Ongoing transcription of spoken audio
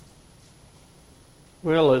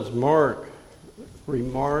Well, as Mark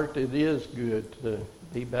remarked, it is good to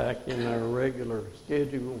be back in our regular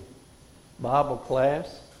scheduled Bible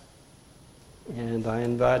class. And I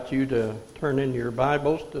invite you to turn in your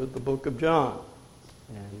Bibles to the book of John.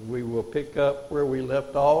 And we will pick up where we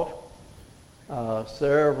left off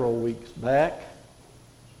several weeks back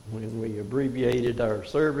when we abbreviated our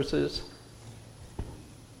services.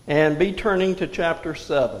 And be turning to chapter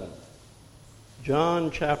 7. John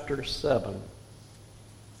chapter 7.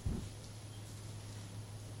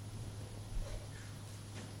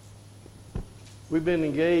 We've been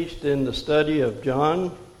engaged in the study of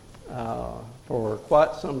John for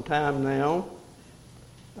quite some time now.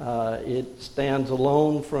 It stands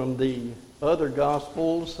alone from the other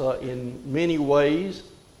Gospels in many ways,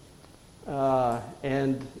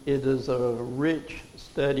 and it is a rich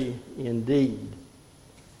study indeed.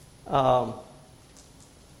 If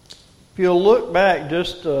you'll look back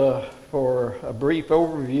just for a brief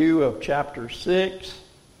overview of chapter 6,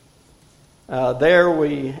 there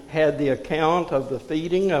we had the account of the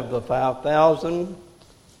feeding of the 5,000,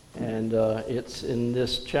 and it's in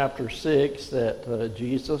this chapter 6 that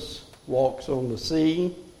Jesus walks on the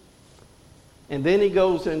sea. And then he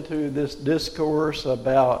goes into this discourse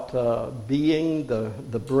about being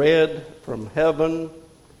the bread from heaven,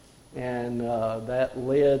 and that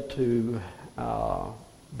led to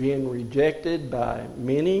being rejected by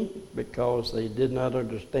many because they did not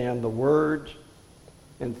understand the words.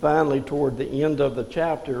 And finally, toward the end of the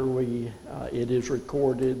chapter, it is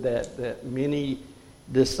recorded that many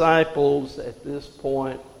disciples at this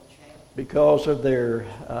point, because of their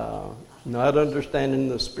not understanding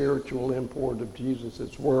the spiritual import of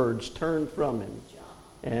Jesus' words, turn from him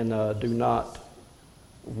and do not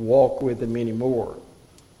walk with him anymore.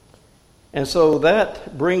 And so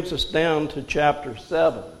that brings us down to chapter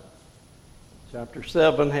 7. Chapter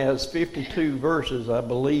 7 has 52 verses, I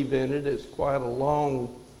believe, in it. It's quite a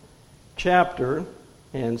long chapter.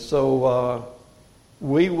 And so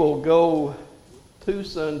we will go 2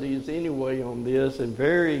 Sundays anyway on this, and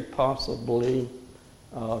very possibly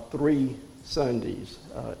 3 Sundays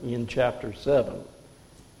in chapter 7.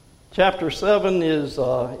 Chapter 7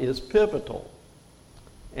 is pivotal,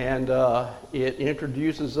 and it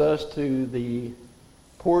introduces us to the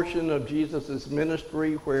portion of Jesus'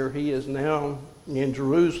 ministry where he is now in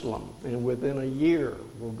Jerusalem, and within a year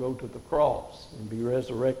will go to the cross and be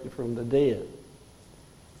resurrected from the dead.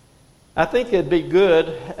 I think it'd be good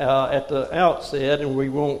at the outset, and we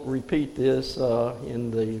won't repeat this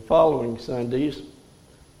in the following Sundays,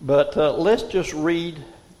 but let's just read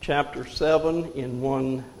chapter 7 in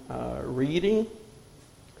one reading.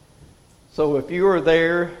 So if you are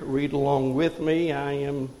there, read along with me. I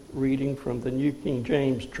am reading from the New King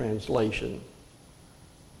James translation.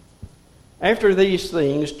 After these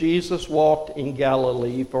things, Jesus walked in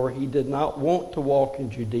Galilee, for he did not want to walk in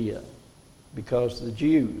Judea, because the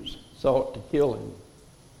Jews sought to kill him.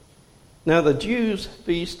 Now the Jews'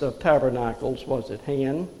 feast of tabernacles was at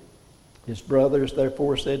hand. His brothers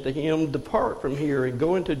therefore said to him, "Depart from here and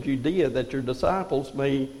go into Judea, that your disciples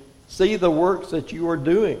may see the works that you are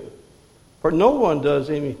doing. For no one does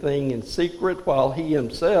anything in secret while he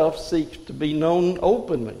himself seeks to be known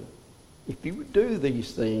openly. If you do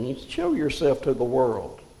these things, show yourself to the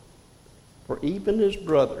world." For even his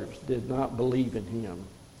brothers did not believe in him.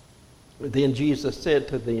 Then Jesus said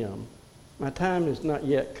to them, "My time is not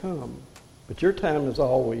yet come, but your time is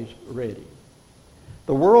always ready.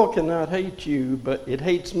 The world cannot hate you, but it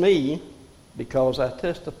hates me because I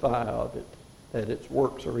testify of it, that its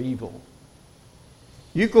works are evil.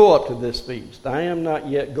 You go up to this feast. I am not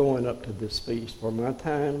yet going up to this feast, for my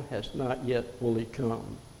time has not yet fully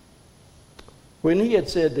come." When he had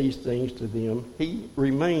said these things to them, he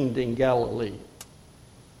remained in Galilee.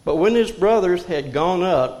 But when his brothers had gone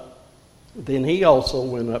up, then he also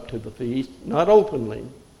went up to the feast, not openly,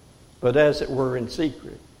 but as it were in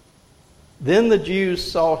secret. Then the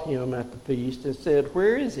Jews sought him at the feast and said,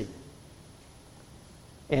 "Where is he?"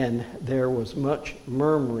 And there was much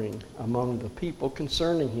murmuring among the people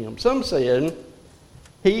concerning him. Some said,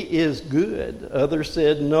 "He is good." Others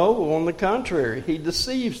said, "No, on the contrary, he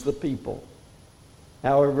deceives the people."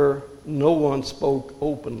 However, no one spoke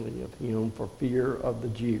openly of him for fear of the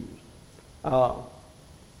Jews.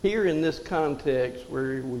 Here in this context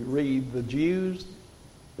where we read the Jews,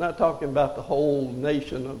 not talking about the whole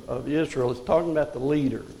nation of Israel, it's talking about the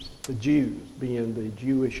leaders, the Jews being the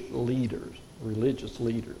Jewish leaders, religious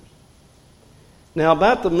leaders. Now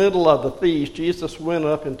about the middle of the feast, Jesus went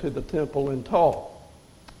up into the temple and taught.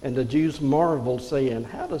 And the Jews marveled, saying,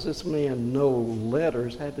 "How does this man know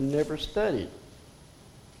letters, having never studied?"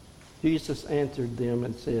 Jesus answered them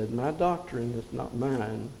and said, My doctrine is not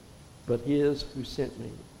mine, but his who sent me.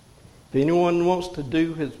 If anyone wants to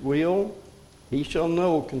do his will, he shall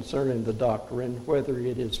know concerning the doctrine, whether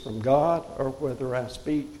it is from God or whether I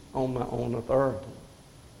speak on my own authority.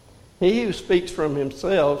 He who speaks from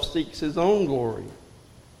himself seeks his own glory,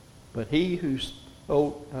 but he who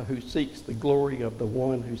seeks the glory of the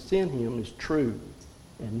one who sent him is true,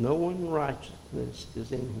 and no unrighteousness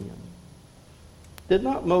is in him. Did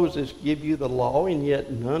not Moses give you the law, and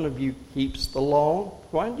yet none of you keeps the law?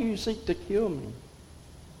 Why do you seek to kill me?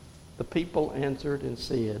 The people answered and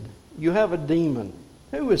said, You have a demon.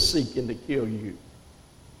 Who is seeking to kill you?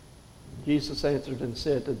 Jesus answered and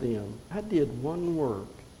said to them, I did one work,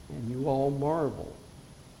 and you all marvel.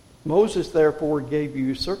 Moses therefore gave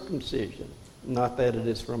you circumcision, not that it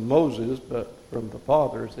is from Moses, but from the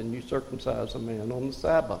fathers, and you circumcise a man on the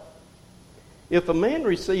Sabbath. If a man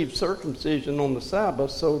receives circumcision on the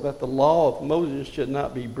Sabbath so that the law of Moses should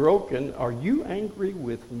not be broken, are you angry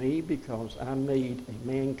with me because I made a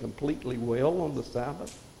man completely well on the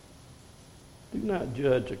Sabbath? Do not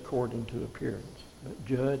judge according to appearance, but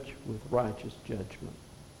judge with righteous judgment.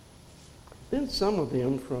 Then some of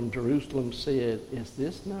them from Jerusalem said, Is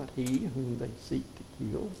this not he whom they seek to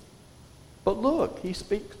kill? But look, he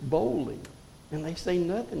speaks boldly, and they say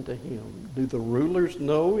nothing to him. Do the rulers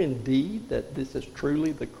know indeed that this is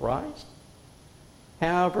truly the Christ?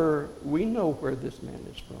 However, we know where this man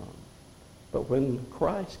is from. But when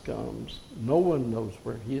Christ comes, no one knows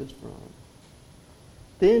where he is from.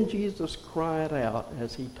 Then Jesus cried out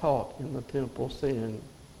as he taught in the temple, saying,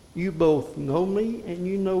 You both know me, and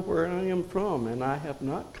you know where I am from, and I have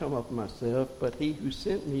not come of myself, but he who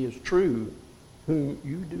sent me is true, whom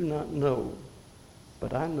you do not know.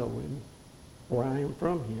 But I know him, for I am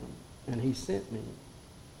from him, and he sent me.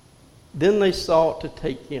 Then they sought to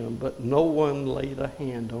take him, but no one laid a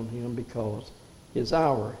hand on him because his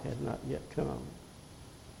hour had not yet come.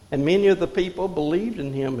 And many of the people believed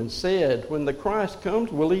in him and said, When the Christ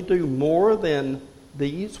comes, will he do more than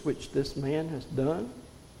these which this man has done?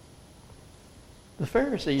 The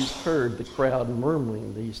Pharisees heard the crowd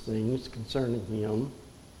murmuring these things concerning him,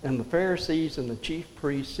 and the Pharisees and the chief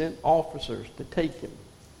priests sent officers to take him.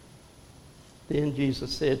 Then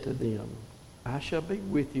Jesus said to them, I shall be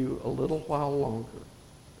with you a little while longer,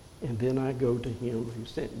 and then I go to him who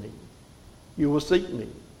sent me. You will seek me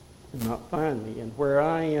and not find me, and where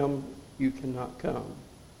I am you cannot come.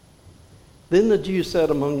 Then the Jews said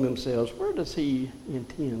among themselves, Where does he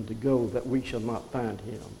intend to go that we shall not find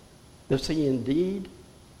him? Does he intend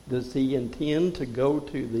to go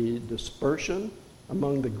to the dispersion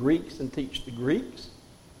among the Greeks and teach the Greeks?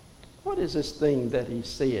 What is this thing that he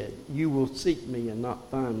said? You will seek me and not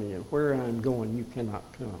find me, and where I am going you cannot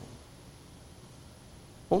come.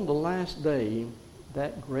 On the last day,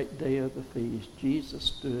 that great day of the feast, Jesus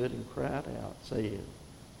stood and cried out, saying,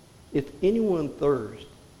 If anyone thirst,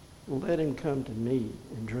 let him come to me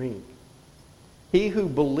and drink. He who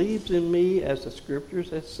believes in me, as the Scriptures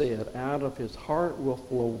have said, out of his heart will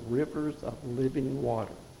flow rivers of living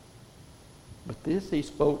water. But this he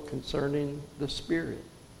spoke concerning the Spirit,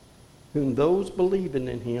 whom those believing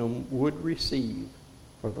in him would receive,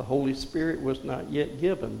 for the Holy Spirit was not yet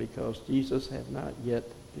given, because Jesus had not yet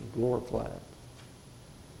been glorified.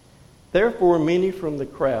 Therefore many from the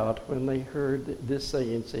crowd, when they heard this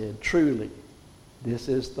saying, said, Truly, this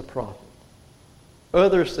is the prophet.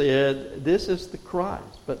 Others said, This is the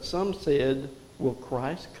Christ. But some said, Will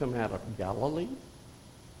Christ come out of Galilee?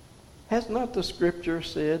 Has not the Scripture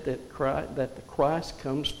said that the Christ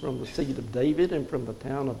comes from the seed of David and from the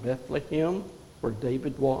town of Bethlehem, where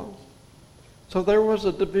David was? So there was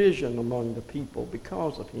a division among the people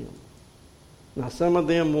because of him. Now some of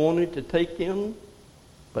them wanted to take him,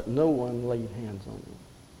 but no one laid hands on him.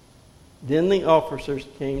 Then the officers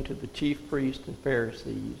came to the chief priests and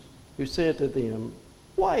Pharisees, who said to them,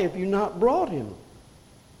 Why have you not brought him?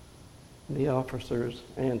 And the officers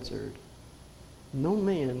answered, No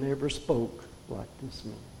man ever spoke like this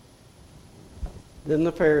man. Then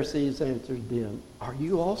the Pharisees answered them, Are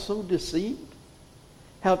you also deceived?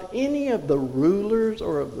 Have any of the rulers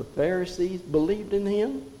or of the Pharisees believed in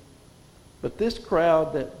him? But this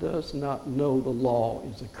crowd that does not know the law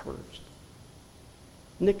is accursed.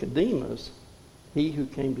 Nicodemus, he who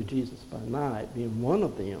came to Jesus by night, being one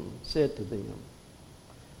of them, said to them,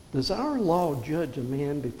 Does our law judge a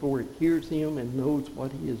man before it hears him and knows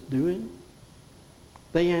what he is doing?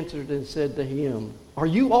 They answered and said to him, Are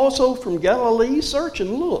you also from Galilee? Search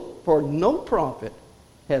and look, for no prophet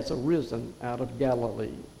has arisen out of Galilee.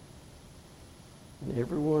 And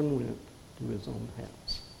everyone went to his own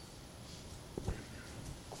house.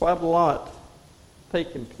 Quite a lot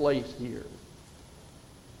taking place here.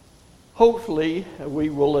 Hopefully, we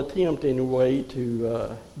will attempt anyway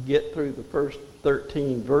to get through the first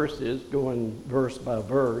 13 verses, going verse by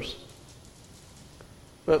verse.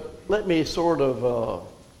 But let me sort of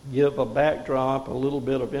give a backdrop, a little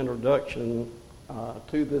bit of introduction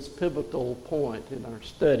to this pivotal point in our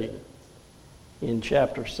study in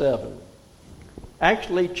chapter 7.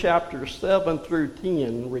 Actually, chapters 7 through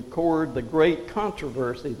 10 record the great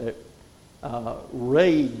controversy that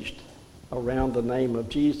raged around the name of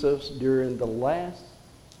Jesus during the last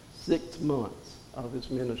 6 months of his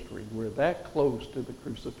ministry. We're that close to the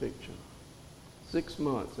crucifixion. 6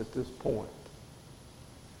 months at this point.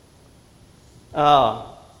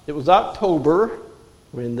 It was October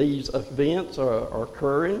when these events are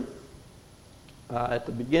occurring. At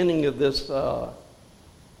the beginning of this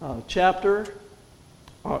chapter,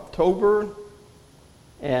 October,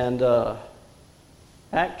 and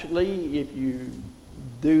actually, if you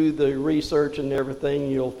do the research and everything,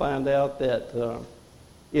 you'll find out that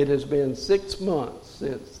it has been 6 months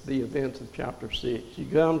since the events of chapter 6. You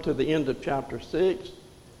come to the end of chapter 6,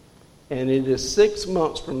 and it is 6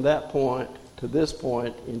 months from that point to this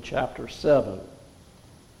point in chapter 7.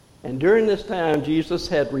 And during this time, Jesus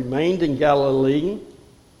had remained in Galilee.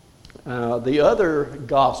 The other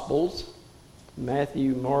Gospels,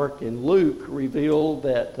 Matthew, Mark, and Luke, reveal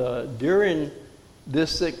that during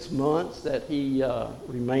this 6 months that he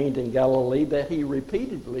remained in Galilee, that he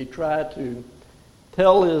repeatedly tried to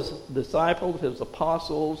tell his disciples, his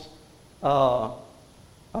apostles,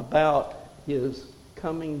 about his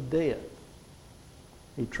coming death.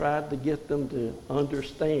 He tried to get them to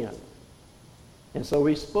understand. And so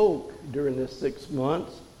he spoke during this 6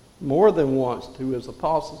 months more than once to his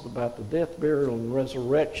apostles about the death, burial, and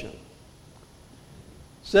resurrection.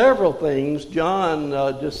 Several things John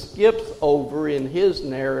just skips over in his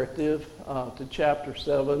narrative to chapter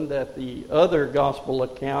 7 that the other gospel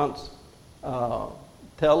accounts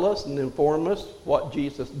tell us and inform us what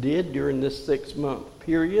Jesus did during this 6 month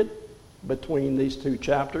period between these two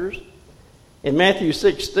chapters. In Matthew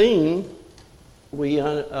 16, we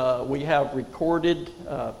have recorded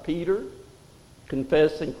Peter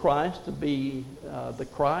confessing Christ to be the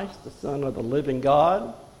Christ, the Son of the living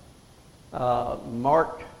God.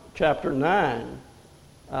 Mark chapter 9,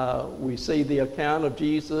 we see the account of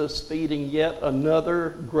Jesus feeding yet another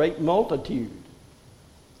great multitude.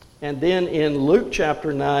 And then in Luke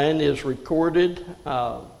chapter 9 is recorded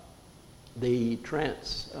the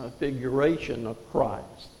transfiguration of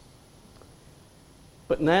Christ.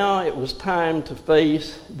 But now it was time to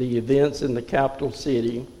face the events in the capital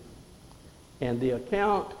city. And the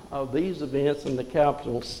account of these events in the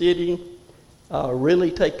capital city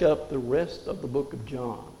really take up the rest of the book of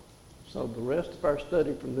John. So the rest of our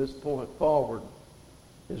study from this point forward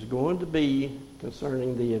is going to be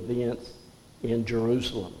concerning the events in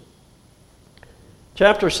Jerusalem.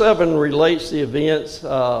 Chapter 7 relates the events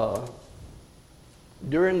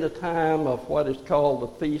during the time of what is called the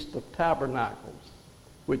Feast of Tabernacles,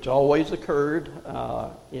 which always occurred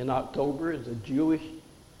in October. It's a Jewish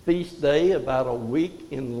feast day, about a week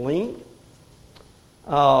in length.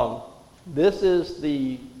 This is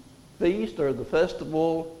the feast or the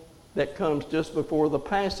festival that comes just before the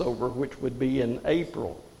Passover, which would be in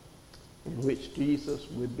April, in which Jesus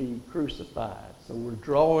would be crucified. So we're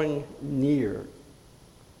drawing near.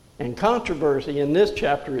 And controversy in this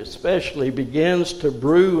chapter especially begins to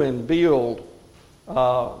brew and build,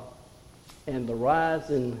 and the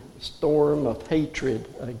rising storm of hatred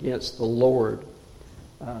against the Lord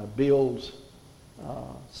builds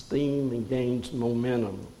steam and gains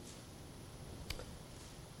momentum.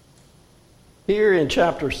 Here in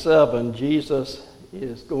chapter 7, Jesus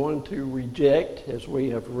is going to reject, as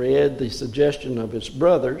we have read, the suggestion of his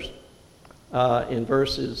brothers in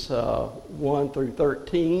verses 1 through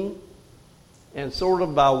 13. And sort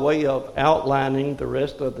of by way of outlining the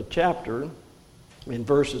rest of the chapter, in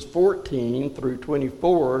verses 14 through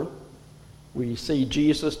 24, we see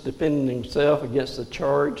Jesus defending himself against the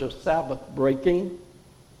charge of Sabbath breaking.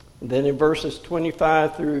 And then in verses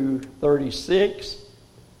 25 through 36,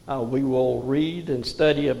 we will read and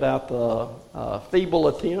study about the feeble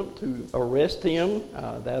attempt to arrest him,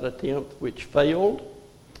 that attempt which failed.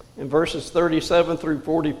 In verses 37 through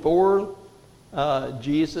 44,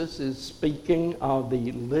 Jesus is speaking of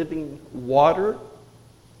the living water.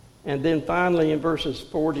 And then finally in verses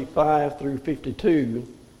 45 through 52,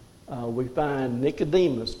 we find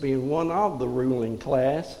Nicodemus being one of the ruling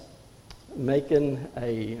class, speaking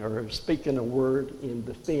a word in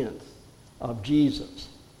defense of Jesus.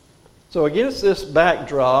 So against this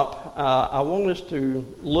backdrop, I want us to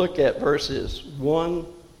look at verses 1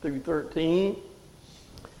 through 13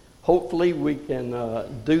 Hopefully we can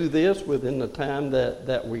do this within the time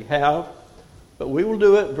that we have. But we will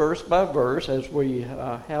do it verse by verse as we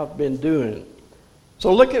have been doing.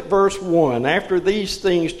 So look at verse 1. After these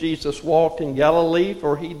things Jesus walked in Galilee,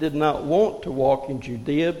 for he did not want to walk in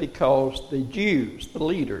Judea because the Jews, the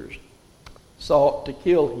leaders, sought to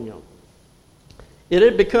kill him. It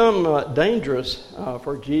had become dangerous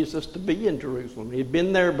for Jesus to be in Jerusalem. He had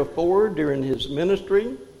been there before during his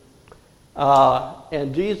ministry.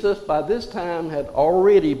 And Jesus, by this time, had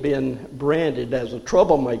already been branded as a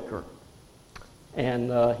troublemaker.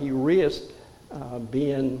 And he risked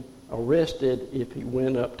being arrested if he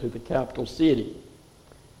went up to the capital city.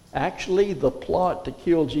 Actually, the plot to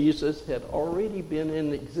kill Jesus had already been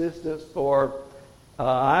in existence for,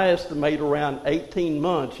 I estimate, around 18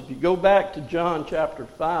 months. If you go back to John chapter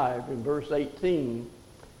 5 in verse 18,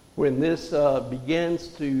 when this begins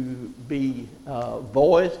to be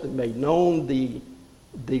voiced and made known,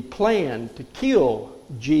 the plan to kill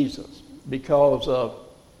Jesus because of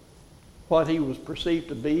what he was perceived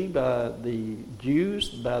to be by the Jews,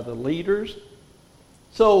 by the leaders.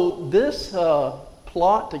 So this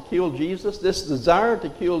plot to kill Jesus, this desire to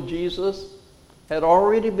kill Jesus, had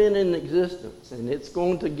already been in existence, and it's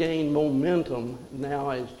going to gain momentum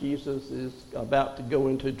now as Jesus is about to go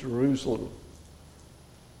into Jerusalem.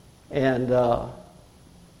 And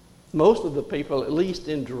most of the people, at least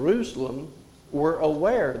in Jerusalem, were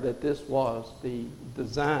aware that this was the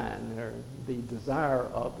design or the desire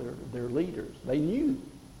of their leaders. They knew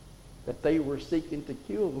that they were seeking to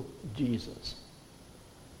kill Jesus.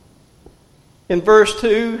 In verse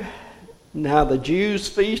 2, now the Jews'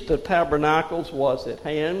 Feast of Tabernacles was at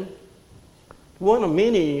hand. One of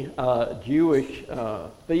many Jewish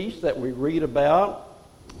feasts that we read about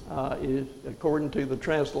is, according to the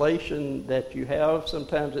translation that you have,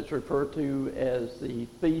 sometimes it's referred to as the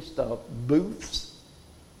Feast of Booths,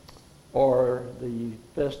 or the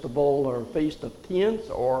Festival or Feast of Tents,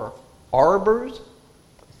 or Arbors.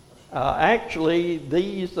 Actually,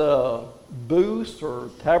 these booths or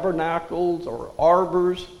tabernacles or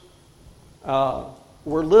arbors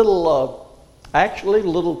were little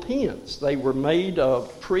tents. They were made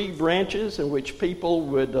of tree branches in which people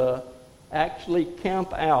would actually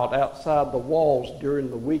camp out outside the walls during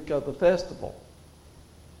the week of the festival.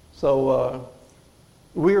 So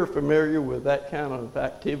we are familiar with that kind of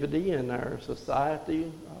activity in our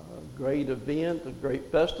society, a great event, a great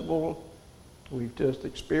festival. We've just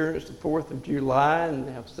experienced the 4th of July and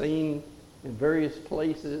have seen in various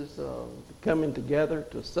places coming together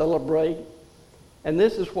to celebrate. And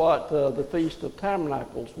this is what the Feast of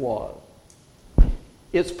Tabernacles was.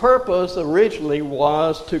 Its purpose originally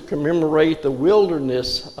was to commemorate the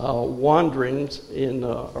wilderness wanderings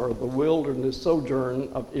or the wilderness sojourn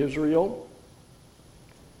of Israel.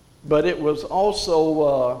 But it was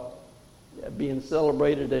also being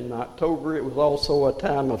celebrated in October. It was also a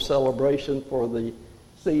time of celebration for the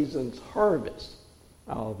season's harvest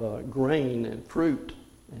of grain and fruit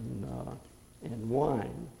and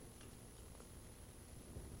wine.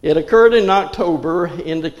 It occurred in October,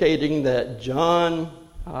 indicating that John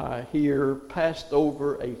here passed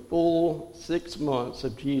over a full 6 months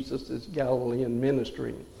of Jesus' Galilean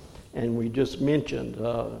ministry. And we just mentioned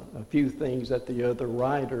a few things that the other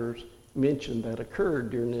writers mentioned that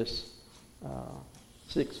occurred during this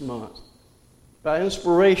 6 months. By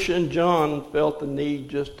inspiration, John felt the need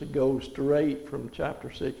just to go straight from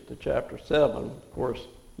chapter 6 to chapter 7. Of course,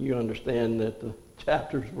 you understand that the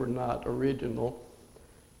chapters were not original.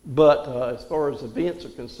 But as far as events are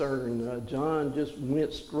concerned, John just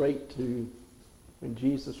went straight to when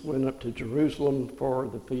Jesus went up to Jerusalem for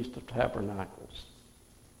the Feast of Tabernacles.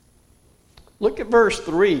 Look at verse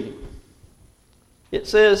 3. It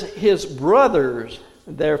says, his brothers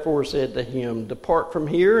therefore said to him, depart from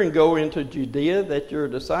here and go into Judea, that your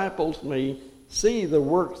disciples may see the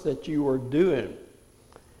works that you are doing.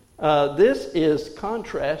 This is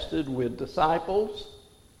contrasted with disciples.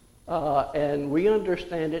 And we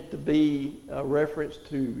understand it to be a reference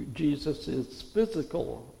to Jesus'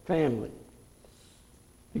 physical family.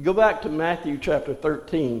 You go back to Matthew chapter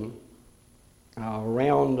 13,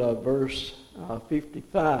 around verse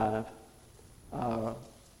 55,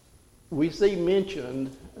 we see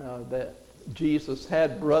mentioned that Jesus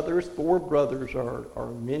had brothers. 4 brothers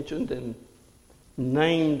are mentioned and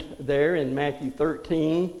named there in Matthew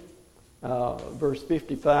 13. Verse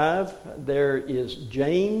 55, there is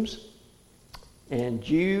James and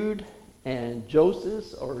Jude and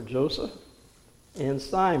Joseph and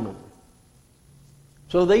Simon.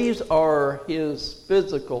 So these are his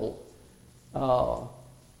physical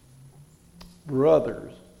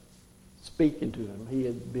brothers speaking to him. He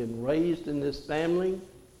had been raised in this family.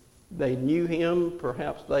 They knew him.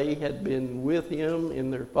 Perhaps they had been with him in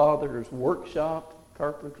their father's workshop,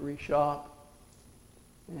 carpentry shop.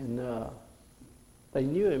 And they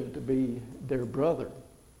knew him to be their brother.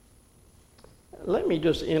 Let me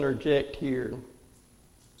just interject here.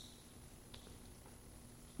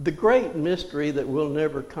 The great mystery that we'll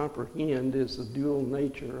never comprehend is the dual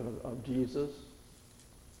nature of Jesus,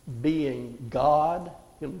 being God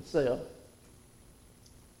himself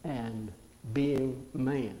and being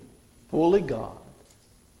man. Fully God,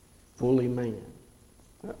 fully man.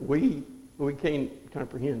 We can't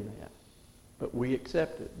comprehend that, but we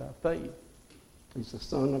accept it by faith. He's the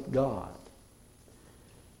Son of God.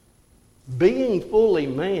 Being fully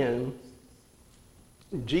man,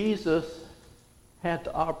 Jesus had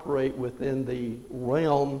to operate within the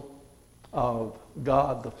realm of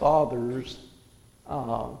God the Father's,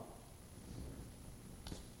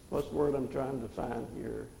 what's the word I'm trying to find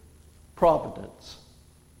here? Providence.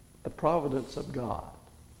 The providence of God.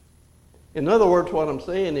 In other words, what I'm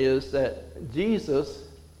saying is that Jesus,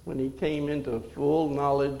 when he came into full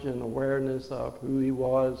knowledge and awareness of who he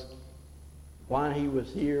was, why he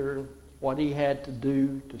was here, what he had to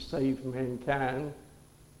do to save mankind,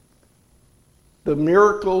 the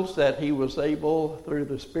miracles that he was able through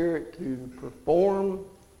the Spirit to perform,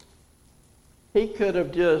 he could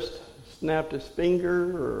have just snapped his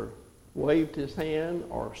finger or waved his hand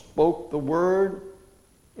or spoke the word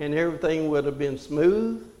and everything would have been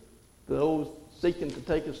smooth. Those seeking to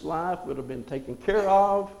take his life would have been taken care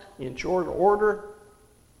of in short order.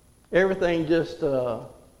 Everything just, to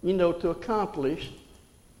accomplish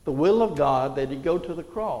the will of God, that he'd go to the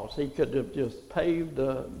cross. He could have just paved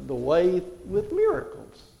the way with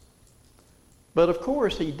miracles. But of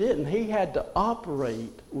course he didn't. He had to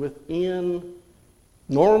operate within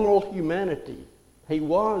normal humanity. He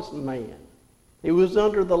was man. He was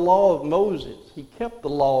under the law of Moses. He kept the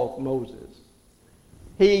law of Moses.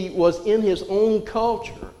 He was in his own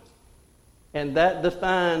culture, and that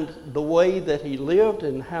defined the way that he lived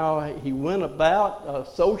and how he went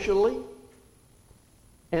about socially.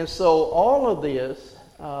 And so all of this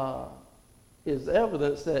is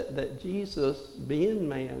evidence that Jesus, being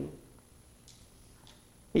man,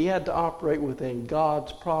 he had to operate within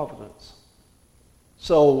God's providence.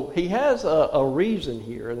 So he has a reason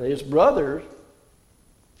here. And his brothers,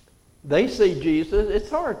 they see Jesus. It's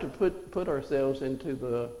hard to put ourselves into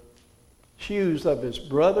the shoes of his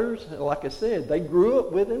brothers. Like I said, they grew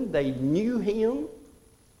up with him. They knew him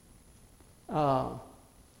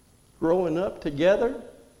growing up together.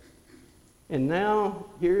 And now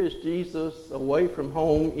here is Jesus away from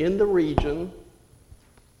home in the region,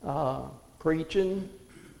 preaching,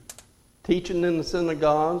 teaching in the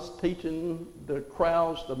synagogues, teaching the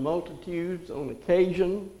crowds, the multitudes on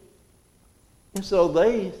occasion. And so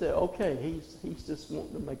they said, okay, he's just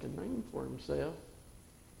wanting to make a name for himself.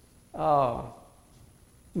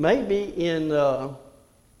 Maybe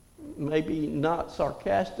not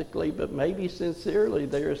sarcastically, but maybe sincerely,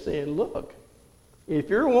 they're saying, look, if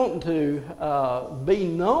you're wanting to be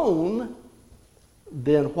known,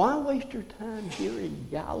 then why waste your time here in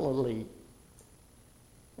Galilee?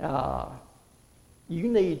 You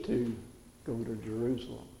need to go to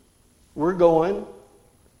Jerusalem. We're going.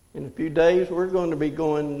 In a few days, we're going to be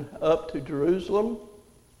going up to Jerusalem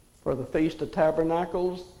for the Feast of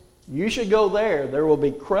Tabernacles. You should go there. There will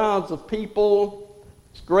be crowds of people.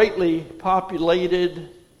 It's greatly populated.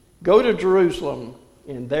 Go to Jerusalem,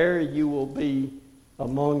 and there you will be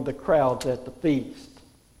among the crowds at the feast.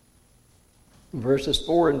 Verses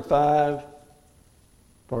 4 and 5,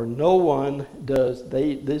 for no one does,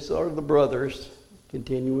 these are the brothers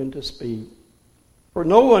continuing to speak, for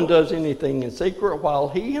no one does anything in secret while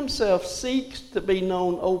he himself seeks to be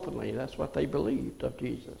known openly. That's what they believed of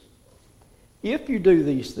Jesus. If you do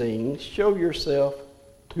these things, show yourself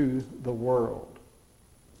to the world.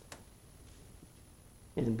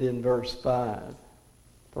 And then verse 5,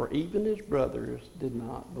 for even his brothers did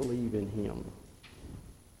not believe in him.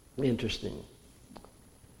 Interesting.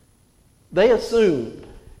 They assumed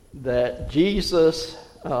that Jesus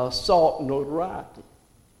sought notoriety.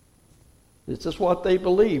 This is what they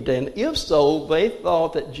believed. And if so, they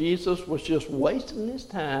thought that Jesus was just wasting his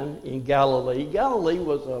time in Galilee. Galilee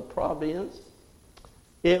was a province.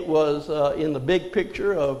 It was in the big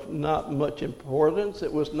picture of not much importance.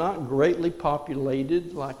 It was not greatly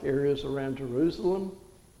populated like areas around Jerusalem.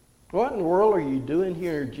 What in the world are you doing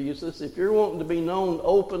here, Jesus? If you're wanting to be known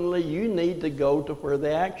openly, you need to go to where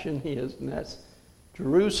the action is, and that's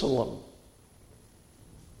Jerusalem.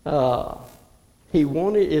 If he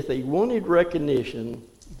wanted recognition,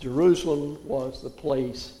 Jerusalem was the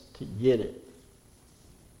place to get it.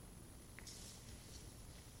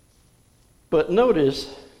 But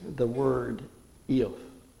notice the word if.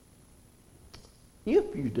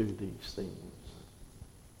 If you do these things,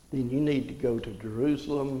 then you need to go to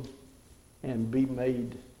Jerusalem and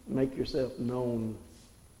make yourself known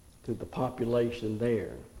to the population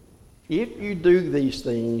there. If you do these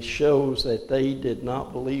things, shows that they did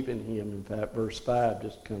not believe in him. In fact, verse 5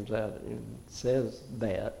 just comes out and says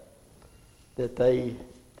that they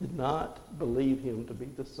did not believe him to be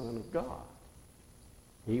the Son of God.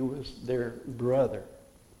 He was their brother.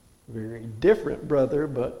 Very different brother,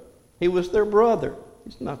 but he was their brother.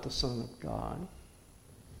 He's not the Son of God.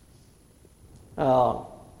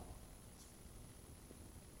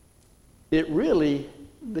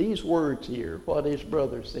 These words here, what his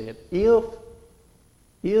brother said, if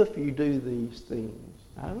you do these things.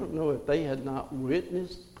 I don't know if they had not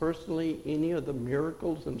witnessed personally any of the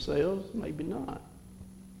miracles themselves, maybe not.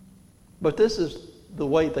 But this is the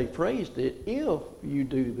way they phrased it, if you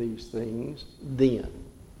do these things, then.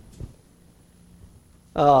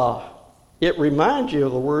 It reminds you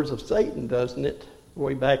of the words of Satan, doesn't it?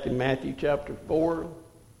 Way back in Matthew chapter 4,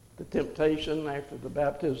 the temptation after the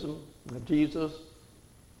baptism of Jesus.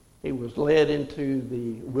 He was led into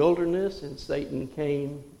the wilderness, and Satan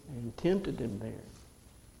came and tempted him there.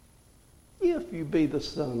 If you be the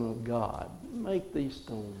Son of God, make these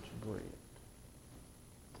stones bread.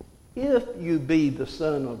 If you be the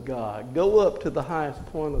Son of God, go up to the highest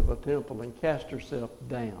point of the temple and cast yourself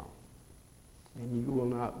down, and you will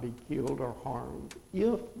not be killed or harmed.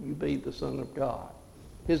 If you be the Son of God.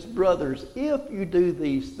 His brothers, if you do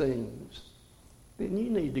these things, then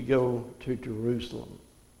you need to go to Jerusalem.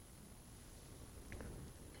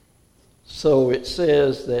 So it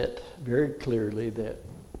says that very clearly that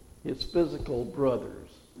his physical brothers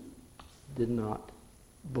did not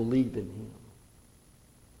believe in him.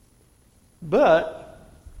 But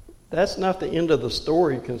that's not the end of the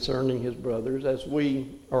story concerning his brothers, as we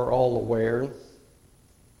are all aware.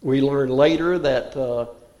 We learn later that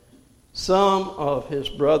some of his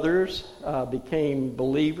brothers became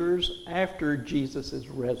believers after Jesus'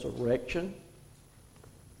 resurrection.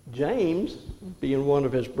 James, being one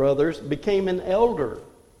of his brothers, became an elder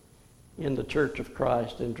in the Church of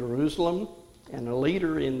Christ in Jerusalem and a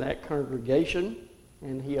leader in that congregation,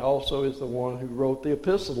 and he also is the one who wrote the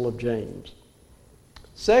Epistle of James.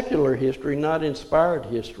 Secular history, not inspired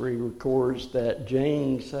history, records that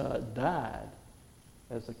James died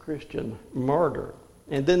as a Christian martyr.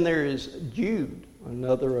 And then there is Jude,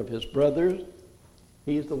 another of his brothers.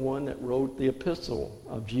 He's the one that wrote the Epistle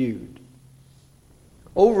of Jude.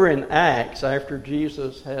 Over in Acts, after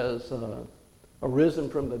Jesus has arisen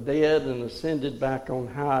from the dead and ascended back on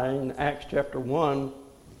high, in Acts chapter 1,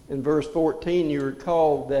 in verse 14, you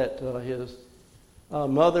recall that his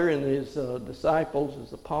mother and his disciples,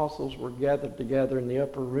 his apostles, were gathered together in the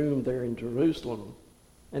upper room there in Jerusalem.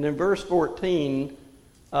 And in verse 14,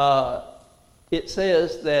 it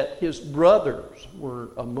says that his brothers were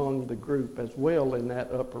among the group as well in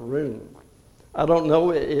that upper room. I don't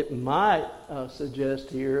know, it might suggest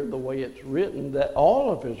here, the way it's written, that all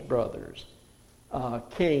of his brothers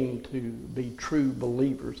came to be true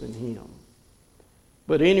believers in him.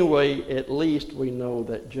 But anyway, at least we know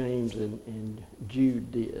that James and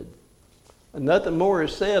Jude did. And nothing more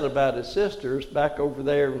is said about his sisters. Back over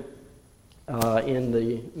there in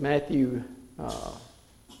the Matthew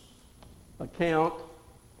account,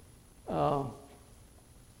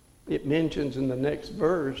 it mentions in the next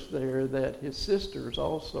verse there that his sisters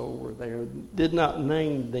also were there. Did not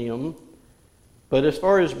name them, but as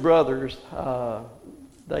far as brothers,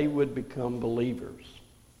 they would become believers.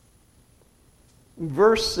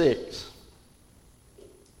 Verse 6,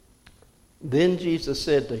 then Jesus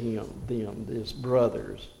said to them, his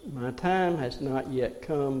brothers, my time has not yet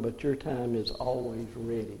come, but your time is always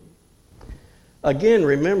ready. Again,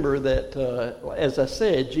 remember that, as I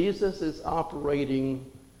said, Jesus is operating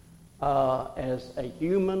as a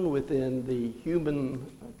human within the human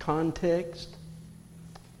context.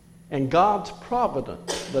 And God's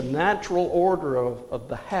providence, the natural order of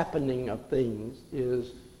the happening of things,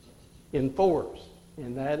 is in force.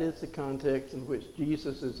 And that is the context in which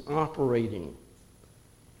Jesus is operating.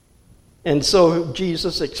 And so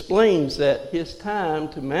Jesus explains that his time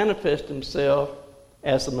to manifest himself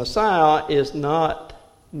as the Messiah is not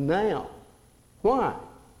now. Why?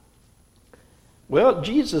 Well,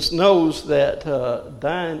 Jesus knows that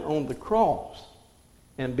dying on the cross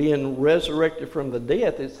and being resurrected from the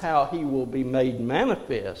death is how he will be made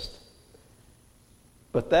manifest.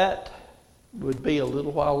 But that would be a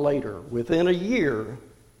little while later, within a year,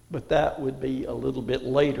 but that would be a little bit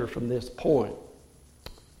later from this point.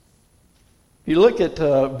 If you look at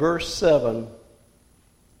verse 7,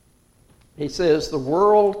 He says, the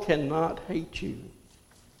world cannot hate you,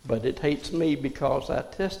 but it hates me because I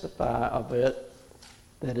testify of it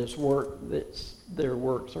that their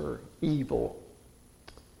works are evil.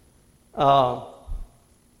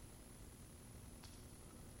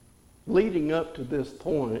 Leading up to this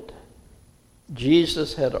point,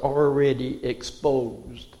 Jesus had already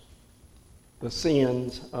exposed the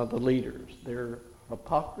sins of the leaders. Their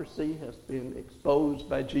hypocrisy has been exposed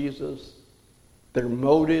by Jesus. Their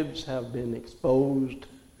motives have been exposed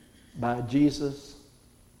by Jesus.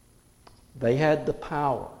 They had the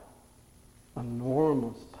power,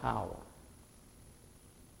 enormous power.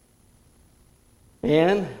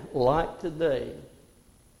 And like today,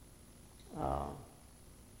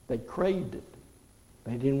 they craved it.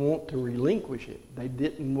 They didn't want to relinquish it. They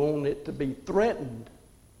didn't want it to be threatened.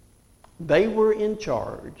 They were in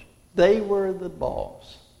charge. They were the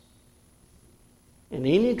boss. And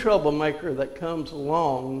any troublemaker that comes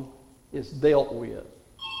along is dealt with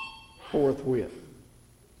forthwith.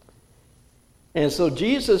 And so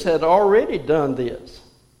Jesus had already done this,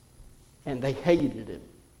 and they hated him.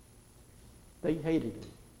 They hated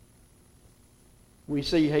him. We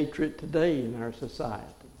see hatred today in our society.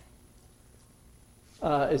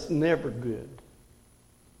 It's never good.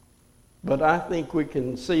 But I think we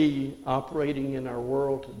can see operating in our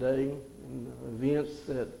world today, in the events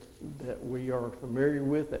that we are familiar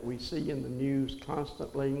with, that we see in the news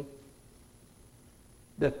constantly,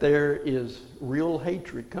 that there is real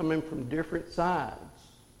hatred coming from different sides,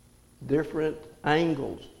 different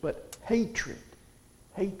angles, but hatred.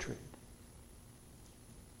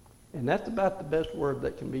 And that's about the best word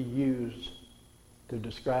that can be used to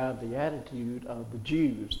describe the attitude of the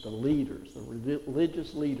Jews, the leaders, the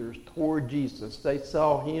religious leaders toward Jesus. They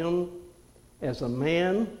saw him as a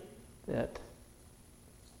man that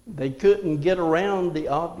they couldn't get around the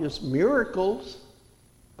obvious miracles,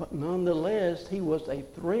 but nonetheless, he was a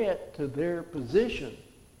threat to their position,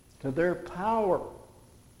 to their power,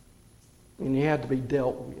 and he had to be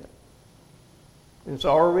dealt with. And so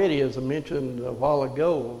already, as I mentioned a while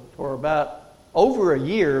ago, for about over a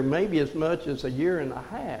year, maybe as much as a year and a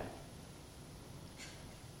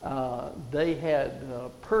half, they had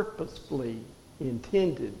purposefully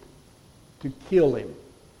intended to kill him.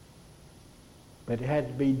 But it had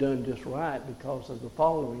to be done just right because of the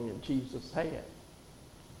following that Jesus had.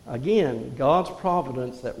 Again, God's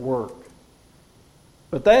providence at work.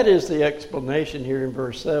 But that is the explanation here in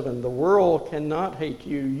verse 7. The world cannot hate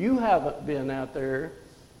you. You haven't been out there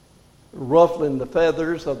ruffling the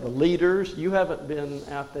feathers of the leaders. You haven't been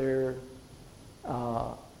out there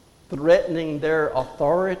threatening their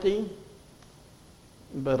authority.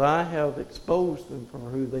 But I have exposed them for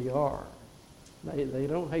who they are. They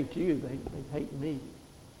don't hate you. They hate me.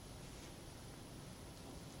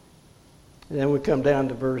 And then we come down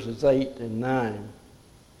to verses 8 and 9.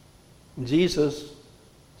 Jesus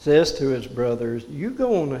says to his brothers, you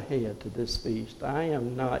go on ahead to this feast. I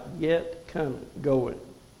am not yet going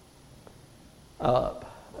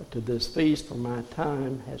up to this feast, for my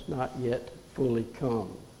time has not yet fully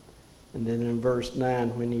come. And then in verse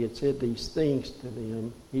 9, when he had said these things to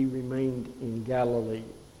them, he remained in Galilee.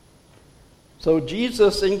 So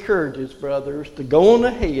Jesus encourages brothers to go on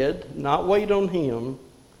ahead, not wait on him,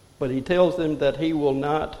 but he tells them that he will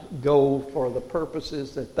not go for the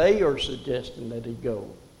purposes that they are suggesting that he go.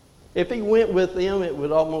 If he went with them, it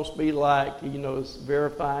would almost be like,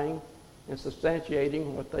 verifying and substantiating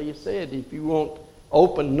what they said. If you want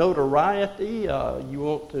open notoriety, you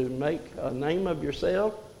want to make a name of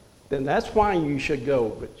yourself, then that's why you should go.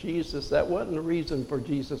 But Jesus, that wasn't the reason for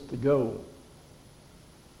Jesus to go.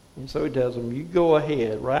 And so he tells them, you go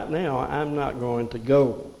ahead. Right now, I'm not going to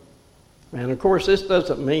go. And of course, this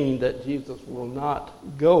doesn't mean that Jesus will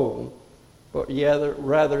not go, but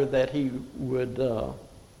rather that he would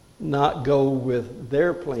not go with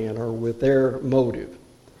their plan or with their motive.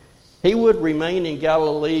 He would remain in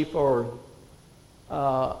Galilee for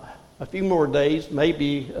a few more days,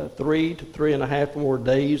 maybe 3 to 3.5 more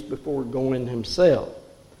days before going himself.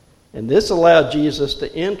 And this allowed Jesus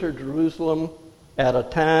to enter Jerusalem at a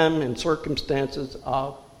time and circumstances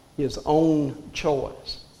of his own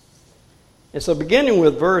choice. And so beginning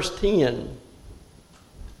with verse 10,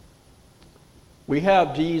 we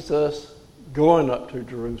have Jesus going up to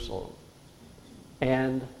Jerusalem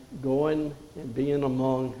and going and being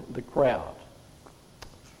among the crowd.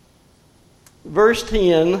 Verse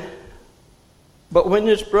 10, but when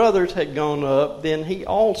his brothers had gone up, then he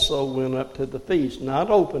also went up to the feast,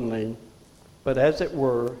 not openly, but as it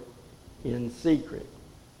were, in secret.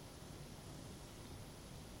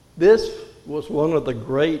 This was one of the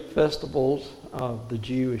great festivals of the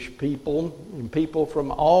Jewish people, and people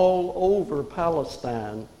from all over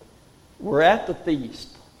Palestine were at the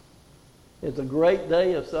feast. It's a great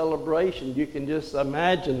day of celebration. You can just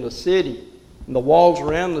imagine the city, and the walls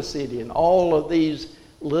around the city, and all of these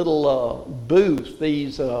little booths,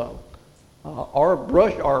 these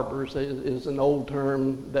brush arbors is an old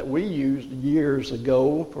term that we used years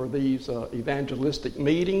ago for these evangelistic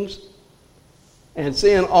meetings. And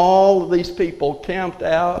seeing all of these people camped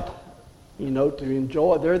out, to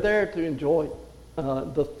enjoy, they're there to enjoy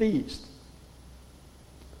the feast.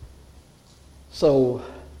 So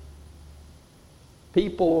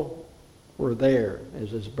people were there, as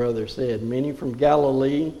his brother said. Many from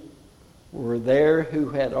Galilee were there who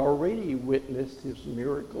had already witnessed his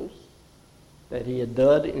miracles that he had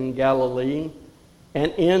done in Galilee.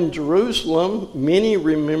 And in Jerusalem, many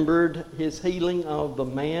remembered his healing of the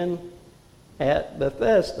man at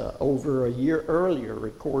Bethesda over a year earlier,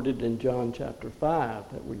 recorded in John chapter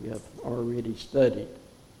 5 that we have already studied.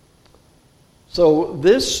 So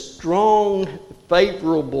this strong,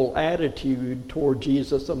 favorable attitude toward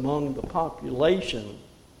Jesus among the population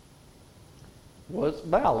was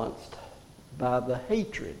balanced by the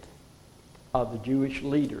hatred of the Jewish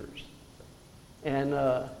leaders. And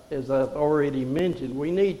as I've already mentioned,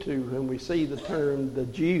 we need to, when we see the term the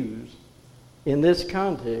Jews, in this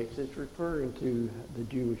context, it's referring to the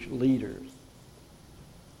Jewish leaders.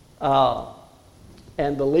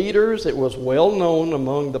 And the leaders, it was well known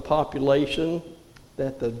among the population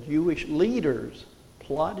that the Jewish leaders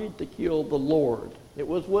plotted to kill the Lord. It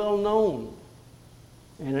was well known.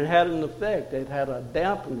 And it had an effect. It had a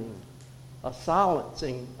dampening, a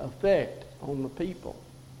silencing effect on the people.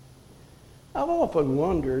 I've often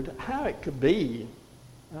wondered how it could be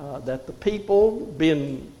that the people,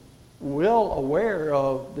 being well aware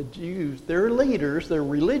of the Jews, their leaders, their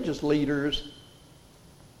religious leaders,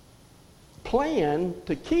 plan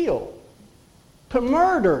to kill, to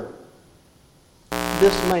murder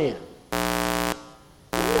this man.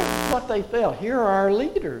 Wonder what they felt. Here are our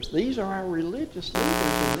leaders. These are our religious leaders,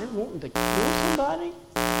 and they're wanting to kill somebody,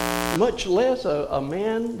 much less a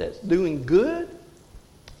man that's doing good.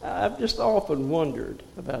 I've just often wondered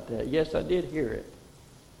about that. Yes, I did hear it.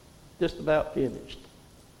 Just about finished.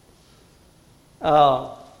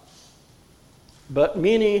 But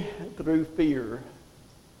many, through fear,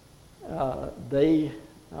 they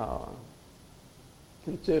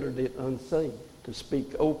considered it unsafe to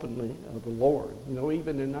speak openly of the Lord.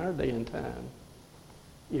 Even in our day and time,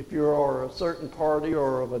 if you are a certain party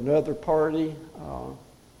or of another party,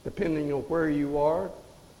 depending on where you are,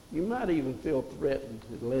 you might even feel threatened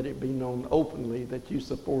to let it be known openly that you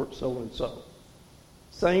support so-and-so.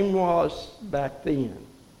 Same was back then.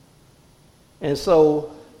 And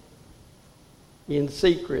so, in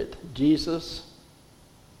secret, Jesus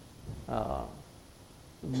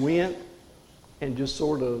went and just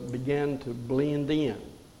sort of began to blend in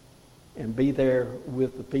and be there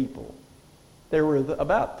with the people. There were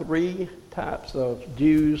about 3 types of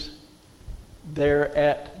Jews there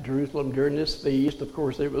at Jerusalem during this feast. Of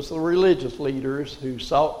course, it was the religious leaders who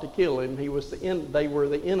sought to kill him. They were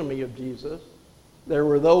the enemy of Jesus. There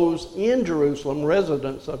were those in Jerusalem,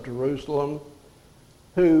 residents of Jerusalem,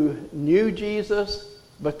 who knew Jesus,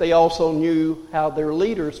 but they also knew how their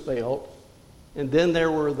leaders felt. And then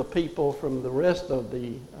there were the people from the rest of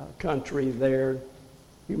the country there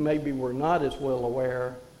who maybe were not as well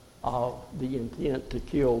aware of the intent to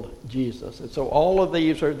kill Jesus. And so all of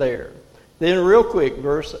these are there. Then real quick,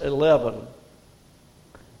 verse 11.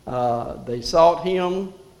 They sought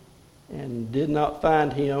him and did not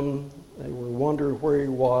find him. They were wondering where he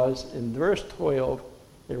was. In verse 12,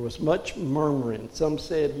 there was much murmuring. Some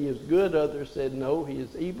said he is good. Others said no, he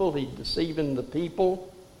is evil. He's deceiving the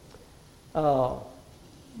people.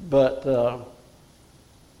 But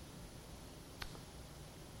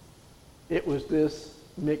it was this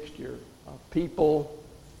mixture of people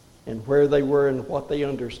and where they were and what they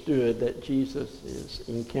understood that Jesus is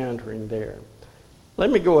encountering there.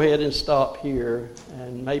 Let me go ahead and stop here,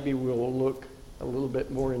 and maybe we'll look a little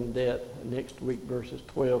bit more in depth next week, verses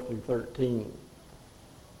 12 through 13.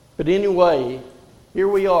 But anyway, here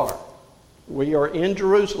we are. We are in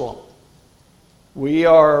Jerusalem. We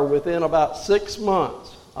are within about 6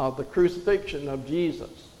 months of the crucifixion of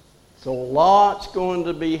Jesus. So lots going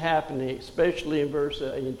to be happening, especially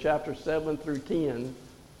in chapter 7 through 10,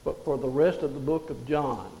 but for the rest of the book of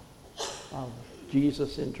John, of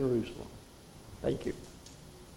Jesus in Jerusalem. Thank you.